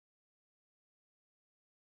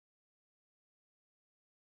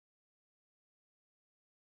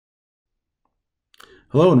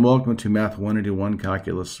Hello and welcome to Math 181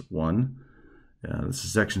 Calculus 1. This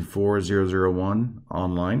is section 4001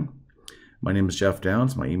 online. My name is Jeff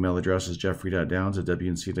Downs. My email address is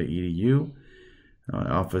jeffrey.downs@wnc.edu. My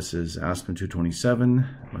office is Aspen 227.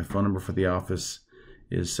 My phone number for the office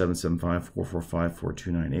is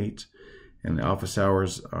 775-445-4298. And the office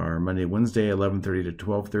hours are Monday, Wednesday, 11:30 to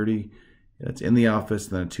 12:30. That's in the office.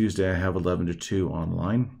 And then Tuesday I have 11 to 2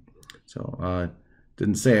 online. So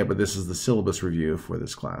didn't say it, but this is the syllabus review for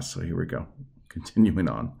this class. So here we go. Continuing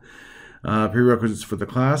on. Prerequisites for the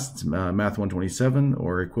class, it's Math 127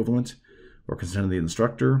 or equivalent, or consent of the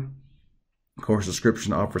instructor. Course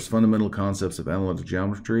description offers fundamental concepts of analytic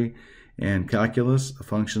geometry and calculus,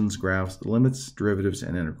 functions, graphs, limits, derivatives,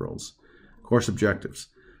 and integrals. Course objectives.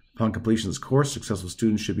 Upon completion of this course, successful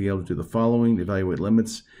students should be able to do the following: evaluate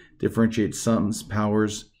limits, differentiate sums,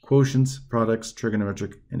 powers, quotients, products,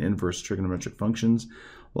 trigonometric and inverse trigonometric functions,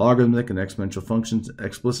 logarithmic and exponential functions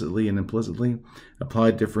explicitly and implicitly,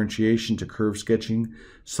 apply differentiation to curve sketching,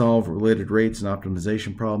 solve related rates and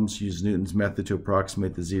optimization problems, use Newton's method to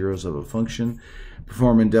approximate the zeros of a function,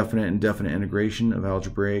 perform indefinite and definite integration of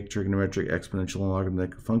algebraic, trigonometric, exponential, and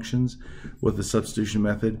logarithmic functions with the substitution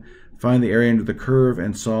method, find the area under the curve,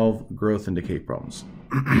 and solve growth and decay problems.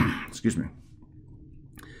 Excuse me.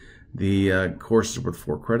 The course is worth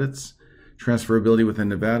 4 credits. Transferability within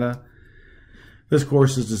Nevada. This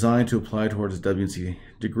course is designed to apply towards a WNC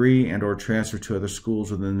degree and or transfer to other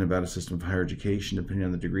schools within the Nevada system of higher education, depending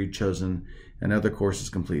on the degree chosen and other courses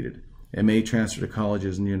completed. It may transfer to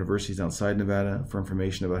colleges and universities outside Nevada. For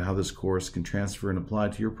information about how this course can transfer and apply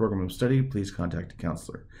to your program of study, please contact a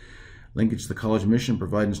counselor. Linkage to the college mission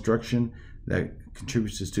provide instruction that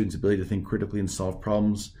contributes to students' ability to think critically and solve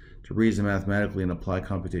problems, to reason mathematically, and apply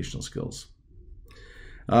computational skills.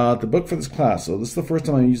 The book for this class. So this is the first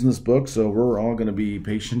time I'm using this book, so we're all going to be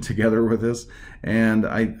patient together with this. And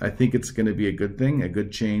I think it's going to be a good thing, a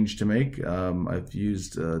good change to make. I've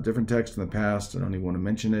used different text in the past. I don't even want to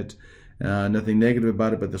mention it. Nothing negative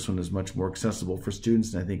about it, but this one is much more accessible for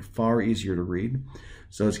students and I think far easier to read.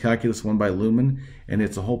 So it's Calculus 1 by Lumen, and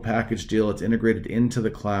it's a whole package deal. It's integrated into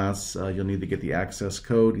the class. You'll need to get the access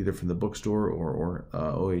code either from the bookstore or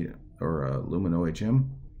Lumen OHM.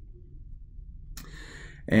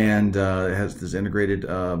 And it has this integrated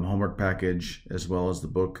homework package as well as the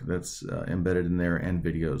book that's embedded in there and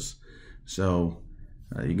videos. So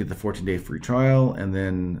you get the 14-day free trial and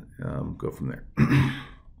then go from there.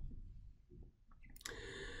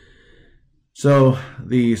 So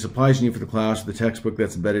the supplies you need for the class: the textbook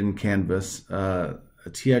that's embedded in Canvas. A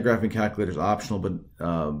TI graphing calculator is optional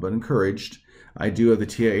but encouraged. I do have the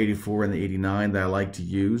TI 84 and the 89 that I like to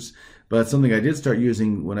use, but something I did start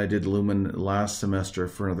using when I did Lumen last semester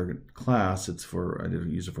for another class. I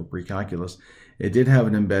did use it for pre-calculus. It did have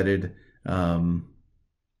an embedded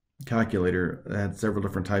calculator. It had several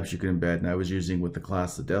different types you could embed, and I was using with the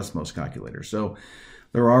class the Desmos calculator. So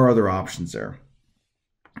there are other options there,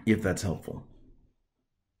 if that's helpful,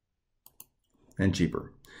 and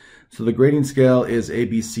cheaper. So the grading scale is A,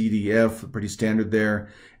 B, C, D, F, pretty standard there.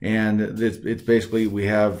 And it's basically, we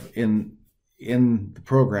have in the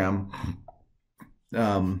program,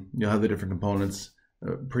 you'll have the different components,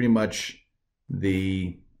 pretty much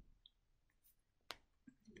you'll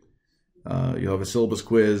have a syllabus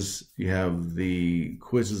quiz, you have the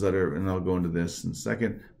quizzes that are, and I'll go into this in a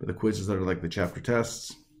second, but the quizzes that are like the chapter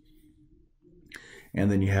tests, and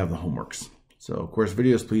then you have the homeworks. So of course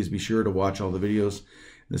videos, please be sure to watch all the videos in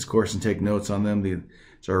this course and take notes on them. These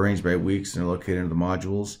are arranged by weeks and they're located in the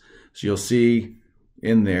modules. So you'll see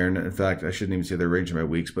in there, and in fact I shouldn't even say they're arranged by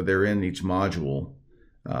weeks, but they're in each module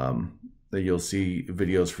that you'll see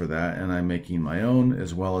videos for that, and I'm making my own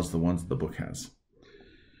as well as the ones that the book has.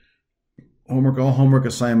 Homework. All homework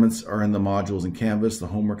assignments are in the modules in Canvas. The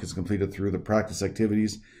homework is completed through the practice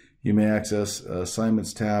activities. You may access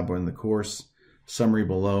assignments tab or in the course summary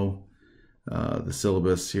below the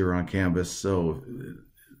syllabus here on Canvas. So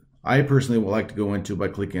I personally would like to go into by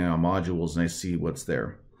clicking on modules and I see what's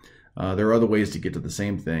there. There are other ways to get to the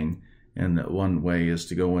same thing, and one way is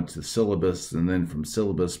to go into the syllabus, and then from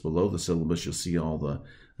syllabus, below the syllabus, you'll see all the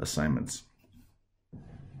assignments.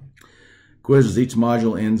 Quizzes. Each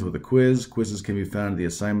module ends with a quiz. Quizzes can be found in the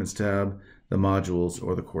assignments tab, the modules,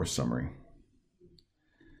 or the course summary.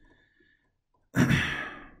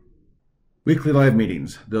 Weekly live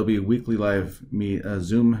meetings. There'll be a weekly live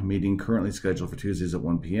Zoom meeting currently scheduled for Tuesdays at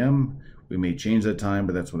 1 p.m. We may change that time,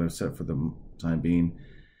 but that's what I've set for the time being.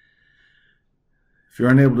 If you're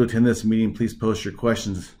unable to attend this meeting, please post your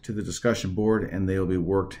questions to the discussion board and they will be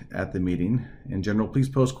worked at the meeting. In general, please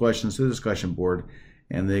post questions to the discussion board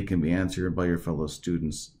and they can be answered by your fellow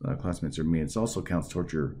students, classmates, or me. It also counts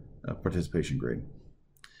towards your participation grade.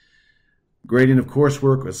 Grading of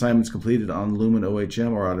coursework assignments completed on Lumen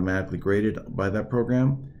OHM are automatically graded by that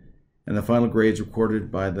program, and the final grades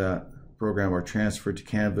recorded by that program are transferred to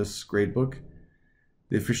Canvas gradebook.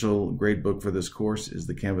 The official gradebook for this course is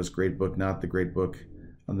the Canvas gradebook, not the gradebook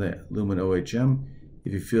on the Lumen OHM.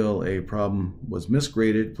 If you feel a problem was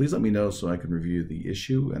misgraded, please let me know so I can review the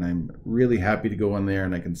issue. And I'm really happy to go on there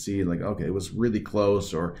and I can see like, okay, it was really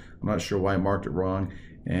close, or I'm not sure why I marked it wrong,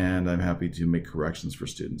 and I'm happy to make corrections for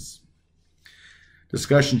students.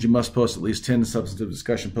 Discussions, you must post at least 10 substantive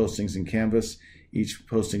discussion postings in Canvas. Each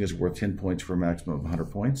posting is worth 10 points for a maximum of 100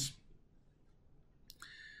 points.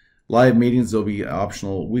 Live meetings, there'll be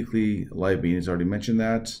optional weekly live meetings, I already mentioned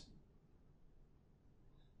that.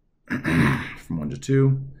 From 1 to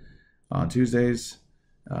 2 on Tuesdays.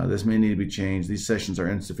 This may need to be changed. These sessions are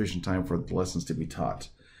insufficient time for the lessons to be taught.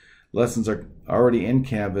 Lessons are already in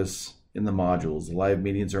Canvas in the modules. The live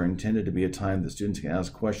meetings are intended to be a time that students can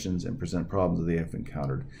ask questions and present problems that they have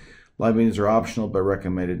encountered. Live meetings are optional but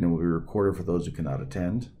recommended and will be recorded for those who cannot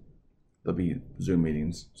attend. There'll be Zoom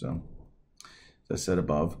meetings, so as I said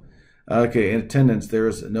above. Okay, in attendance, there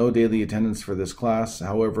is no daily attendance for this class.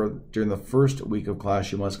 However, during the first week of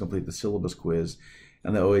class, you must complete the syllabus quiz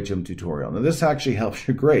and the OHM tutorial. Now, this actually helps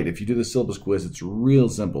your grade. If you do the syllabus quiz, it's real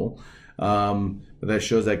simple, but that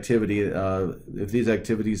shows activity. If these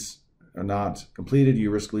activities are not completed, you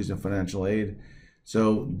risk losing financial aid.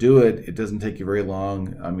 So do it. It doesn't take you very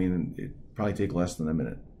long. I mean, it probably take less than a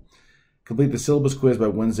minute. Complete the syllabus quiz by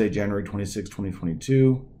Wednesday, January 26,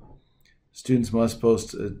 2022. Students must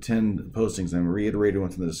post 10 postings. I'm reiterating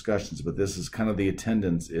what's in the discussions, but this is kind of the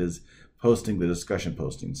attendance, is posting the discussion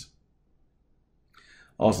postings.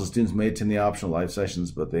 Also, students may attend the optional live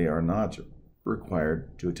sessions, but they are not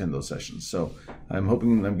required to attend those sessions. So I'm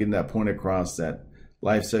hoping I'm getting that point across that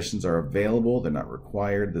live sessions are available. They're not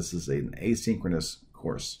required. This is an asynchronous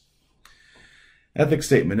course. Ethics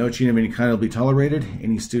statement. No cheating of any kind will be tolerated.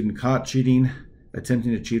 Any student caught cheating,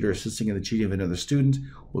 attempting to cheat, or assisting in the cheating of another student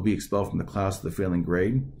will be expelled from the class with a failing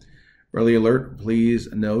grade. Early alert, please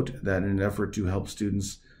note that in an effort to help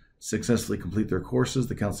students successfully complete their courses,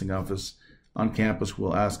 the counseling office on campus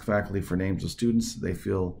will ask faculty for names of students they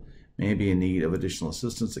feel may be in need of additional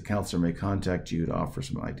assistance. The counselor may contact you to offer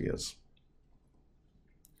some ideas.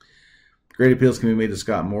 Grade appeals can be made to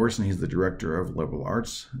Scott Morrison. He's the director of Liberal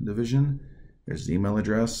Arts Division. There's the email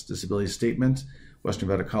address. Disability statement. Western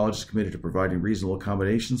Nevada College is committed to providing reasonable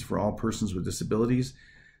accommodations for all persons with disabilities.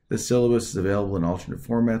 This syllabus is available in alternate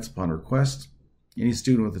formats upon request. Any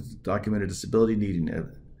student with a documented disability needing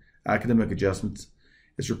academic adjustments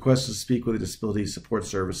is requested to speak with the Disability Support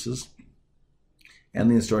Services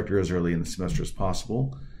and the instructor as early in the semester as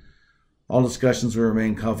possible. All discussions will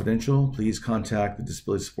remain confidential. Please contact the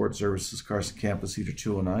Disability Support Services Carson Campus, Cedar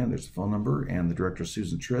 209. There's the phone number, and the director,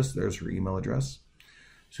 Susan Trist. There's her email address.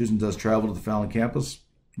 Susan does travel to the Fallon campus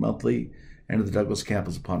monthly and to the Douglas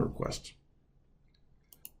campus upon request.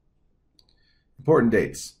 Important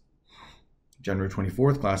dates. January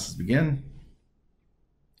 24th, classes begin.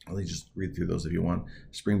 Let me just read through those if you want.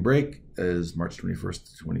 Spring break is March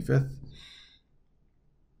 21st to 25th.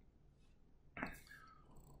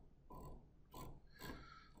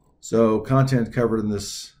 So content covered in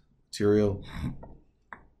this material.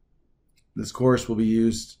 This course will be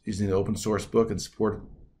used using the open source book and support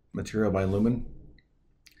material by Lumen.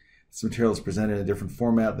 This material is presented in a different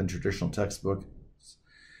format than traditional textbook.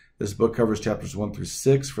 This book covers chapters 1 through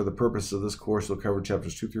 6. For the purpose of this course, we'll cover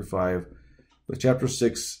chapters 2 through 5, with chapter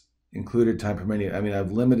 6 included time permitting. I mean,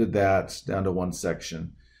 I've limited that down to one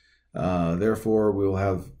section. Therefore, we will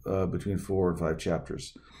have between 4 and 5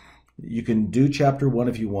 chapters. You can do chapter 1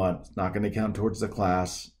 if you want. It's not going to count towards the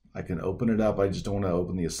class. I can open it up. I just don't want to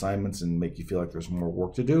open the assignments and make you feel like there's more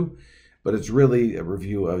work to do. But it's really a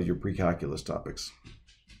review of your pre-calculus topics.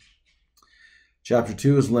 Chapter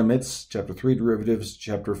 2 is limits. Chapter 3, derivatives.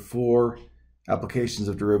 Chapter 4, applications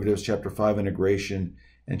of derivatives. Chapter 5, integration.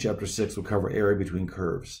 And chapter 6 will cover area between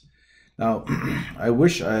curves. Now,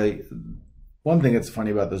 one thing that's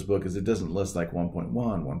funny about this book is it doesn't list like 1.1,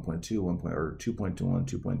 1.2, or 2.21,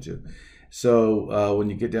 2.2. So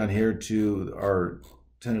when you get down here to our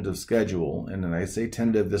tentative schedule, and then I say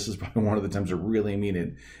tentative, this is probably one of the times I really mean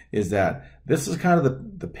it, is that this is kind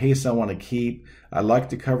of the pace I want to keep. I'd like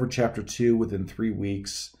to cover chapter 2 within 3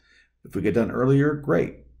 weeks. If we get done earlier,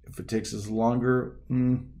 great. If it takes us longer,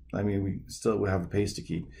 I mean, we still would have a pace to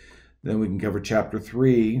keep. Then we can cover chapter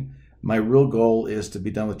 3. My real goal is to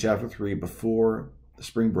be done with chapter 3 before the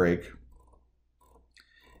spring break,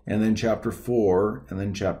 and then chapter 4, and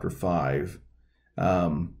then chapter 5.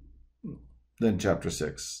 than chapter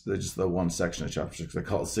 6. They're just the one section of chapter 6. I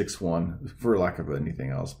call it 6-1 for lack of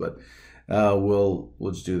anything else, but we'll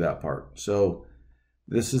just do that part. So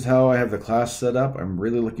this is how I have the class set up. I'm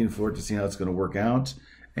really looking forward to seeing how it's going to work out,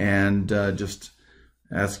 and just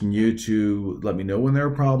asking you to let me know when there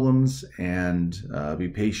are problems, and be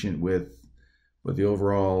patient with the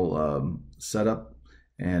overall setup,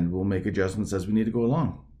 and we'll make adjustments as we need to go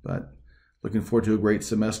along. But looking forward to a great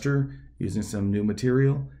semester using some new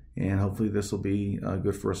material, and hopefully this will be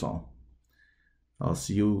good for us all. I'll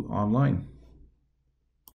see you online.